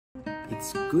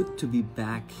It's good to be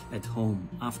back at home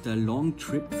after a long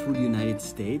trip through the United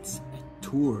States, a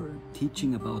tour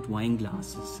teaching about wine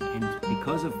glasses. And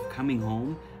because of coming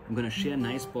home, I'm gonna share a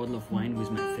nice bottle of wine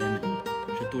with my family.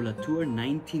 Chateau Latour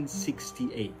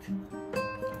 1968.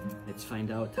 Let's find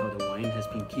out how the wine has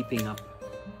been keeping up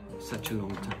such a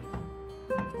long time.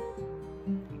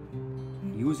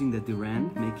 Using the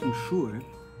Durand, making sure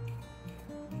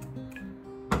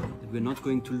we're not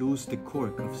going to lose the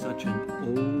cork of such an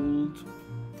old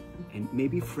and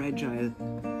maybe fragile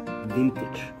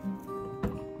vintage.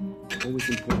 Always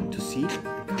important to see the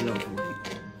color of the wine.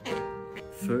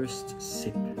 First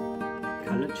sip.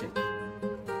 Color check.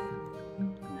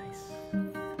 Nice.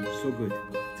 So good.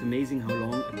 It's amazing how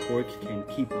long a cork can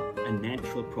keep up. A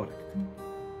natural product.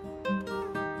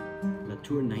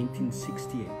 Latour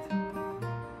 1968.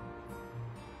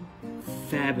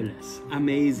 Fabulous.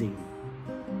 Amazing.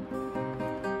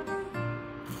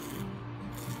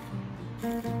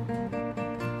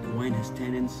 The wine has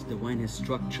tannins, the wine has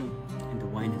structure, and the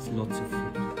wine has lots of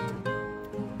fruit.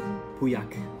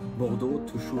 Pauillac, Bordeaux,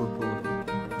 toujours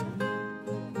Bordeaux.